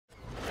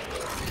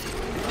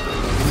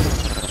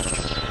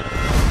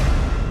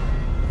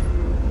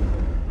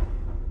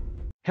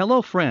Hello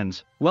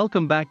friends,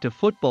 welcome back to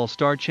Football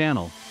Star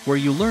Channel, where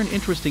you learn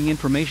interesting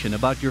information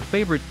about your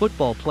favorite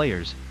football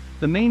players.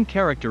 The main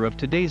character of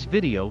today's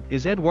video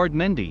is Edouard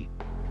Mendy.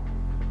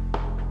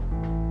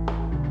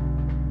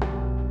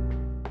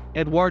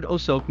 Édouard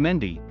Osoque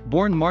Mendy,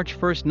 born March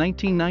 1,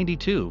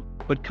 1992,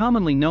 but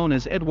commonly known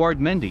as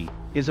Edouard Mendy,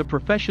 is a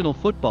professional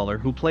footballer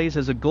who plays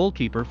as a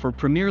goalkeeper for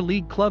Premier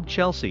League club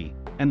Chelsea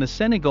and the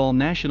Senegal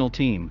national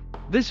team.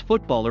 This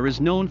footballer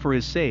is known for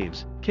his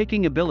saves,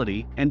 kicking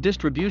ability, and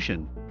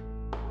distribution.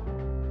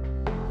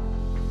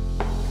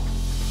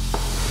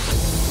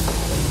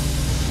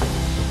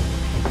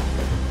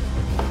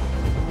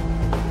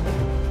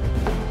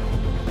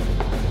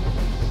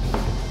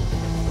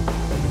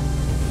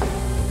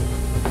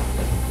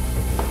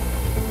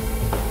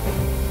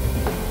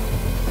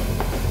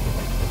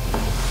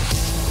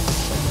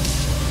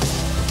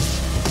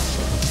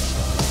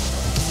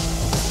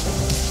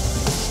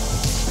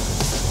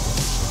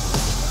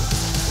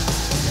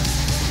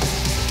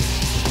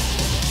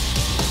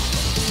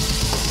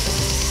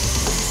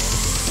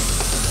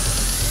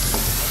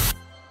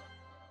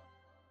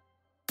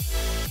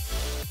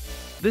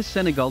 This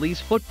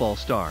Senegalese football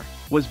star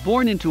was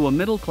born into a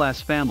middle-class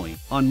family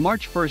on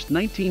March 1,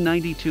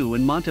 1992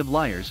 in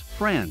Montpellier,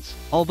 France.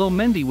 Although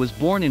Mendy was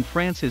born in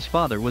France, his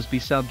father was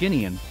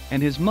Bissau-Guinean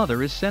and his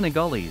mother is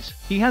Senegalese.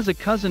 He has a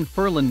cousin.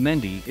 Ferland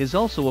Mendy is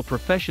also a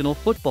professional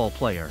football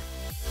player.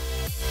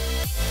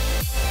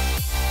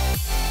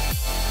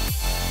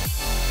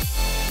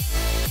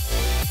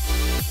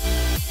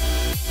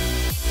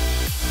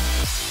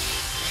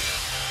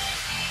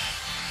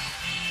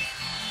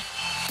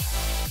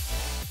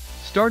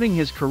 Starting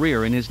his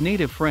career in his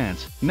native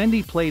France,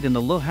 Mendy played in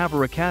the Le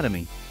Havre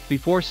Academy,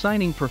 before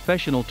signing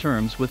professional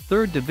terms with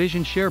 3rd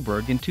Division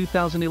Cherbourg in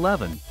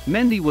 2011.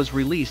 Mendy was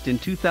released in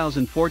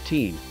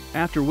 2014,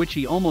 after which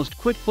he almost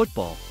quit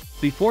football,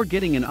 before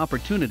getting an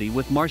opportunity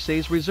with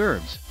Marseille's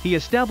reserves. He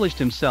established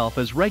himself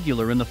as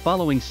regular in the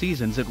following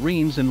seasons at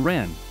Reims and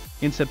Rennes.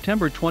 In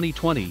September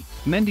 2020,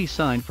 Mendy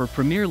signed for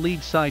Premier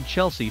League side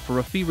Chelsea for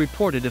a fee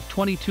reported of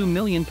 £22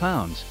 million.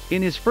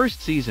 In his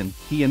first season,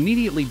 he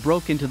immediately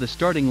broke into the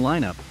starting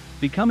lineup,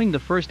 becoming the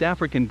first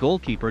African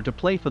goalkeeper to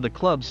play for the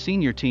club's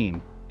senior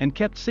team, and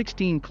kept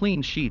 16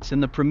 clean sheets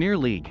in the Premier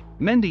League.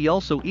 Mendy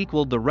also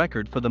equaled the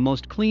record for the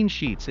most clean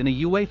sheets in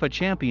a UEFA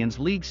Champions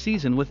League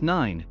season with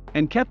 9,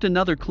 and kept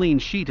another clean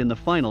sheet in the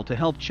final to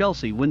help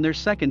Chelsea win their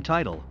second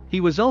title.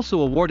 He was also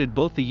awarded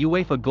both the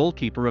UEFA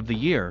Goalkeeper of the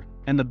Year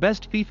and the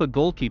Best FIFA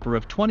Goalkeeper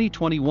of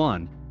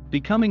 2021,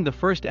 becoming the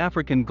first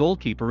African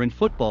goalkeeper in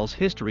football's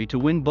history to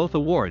win both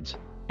awards.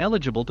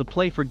 Eligible to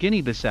play for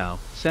Guinea-Bissau,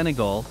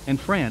 Senegal, and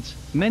France,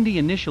 Mendy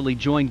initially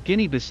joined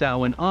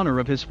Guinea-Bissau in honor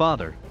of his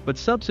father, but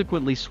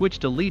subsequently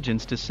switched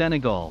allegiance to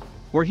Senegal,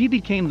 where he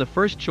became the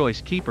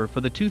first-choice keeper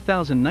for the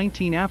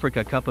 2019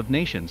 Africa Cup of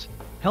Nations,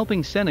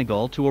 helping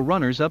Senegal to a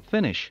runners-up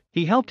finish.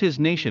 He helped his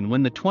nation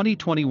win the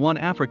 2021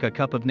 Africa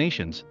Cup of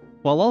Nations,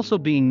 while also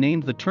being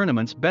named the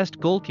tournament's best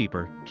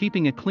goalkeeper,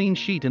 keeping a clean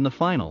sheet in the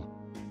final.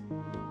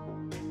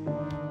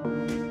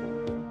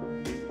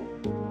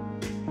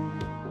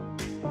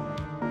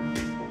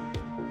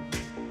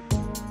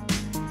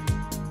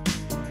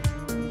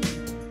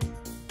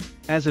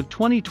 As of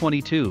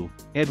 2022,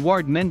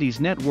 Edouard Mendy's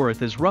net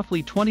worth is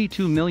roughly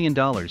 $22 million.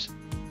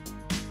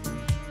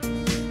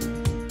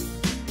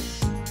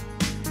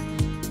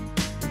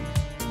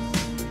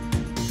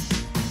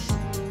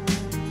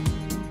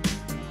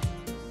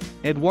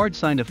 Edouard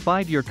signed a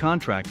 5-year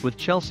contract with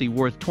Chelsea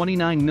worth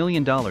 $29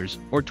 million,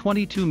 or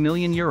 €22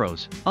 million.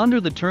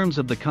 Under the terms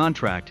of the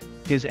contract,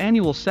 his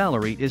annual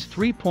salary is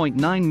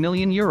 €3.9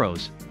 million.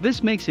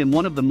 This makes him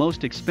one of the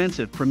most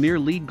expensive Premier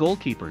League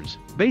goalkeepers.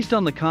 Based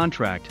on the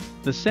contract,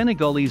 the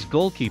Senegalese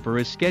goalkeeper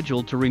is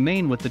scheduled to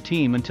remain with the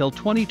team until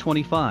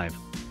 2025.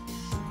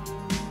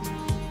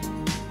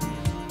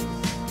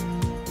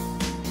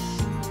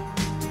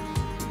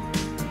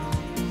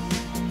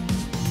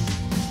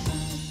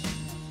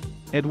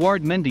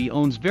 Edouard Mendy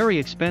owns very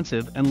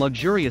expensive and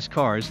luxurious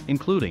cars,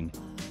 including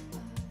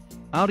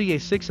Audi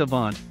A6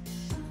 Avant,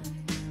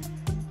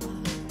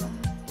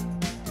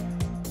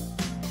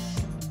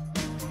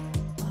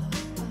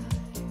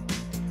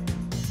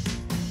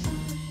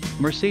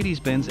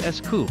 Mercedes-Benz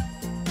S-Coupe,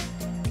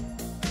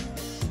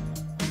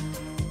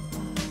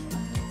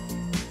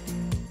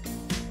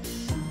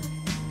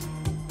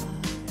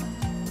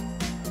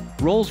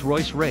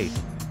 Rolls-Royce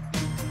Wraith,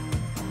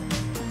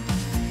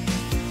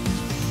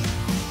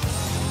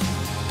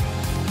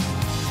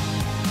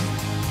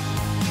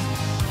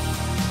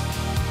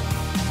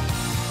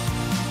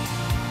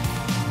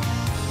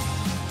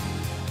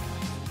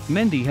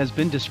 Mendy has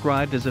been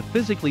described as a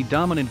physically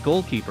dominant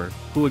goalkeeper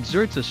who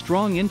exerts a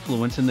strong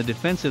influence in the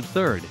defensive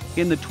third.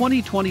 In the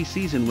 2020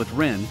 season with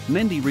Rennes,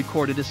 Mendy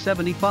recorded a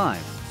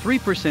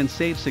 75.3%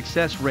 save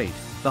success rate,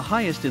 the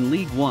highest in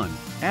League One,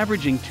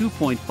 averaging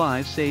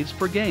 2.5 saves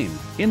per game.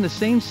 In the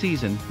same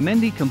season,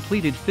 Mendy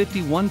completed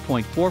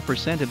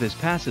 51.4% of his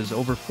passes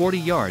over 40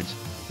 yards,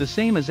 the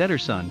same as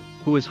Ederson,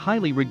 who is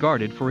highly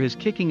regarded for his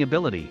kicking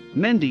ability.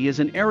 Mendy is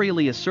an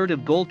aerially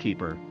assertive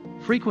goalkeeper,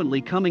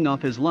 frequently coming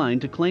off his line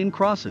to claim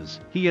crosses.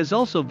 He is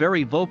also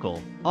very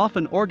vocal,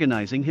 often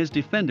organizing his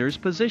defenders'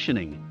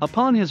 positioning.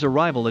 Upon his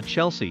arrival at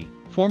Chelsea,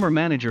 former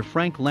manager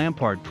Frank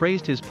Lampard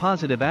praised his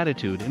positive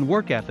attitude and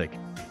work ethic.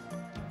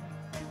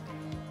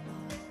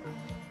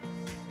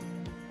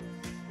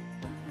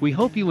 We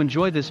hope you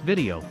enjoy this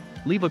video.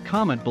 Leave a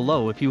comment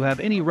below if you have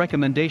any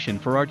recommendation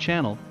for our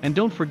channel, and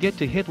don't forget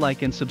to hit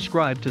like and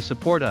subscribe to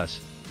support us.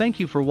 Thank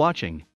you for watching.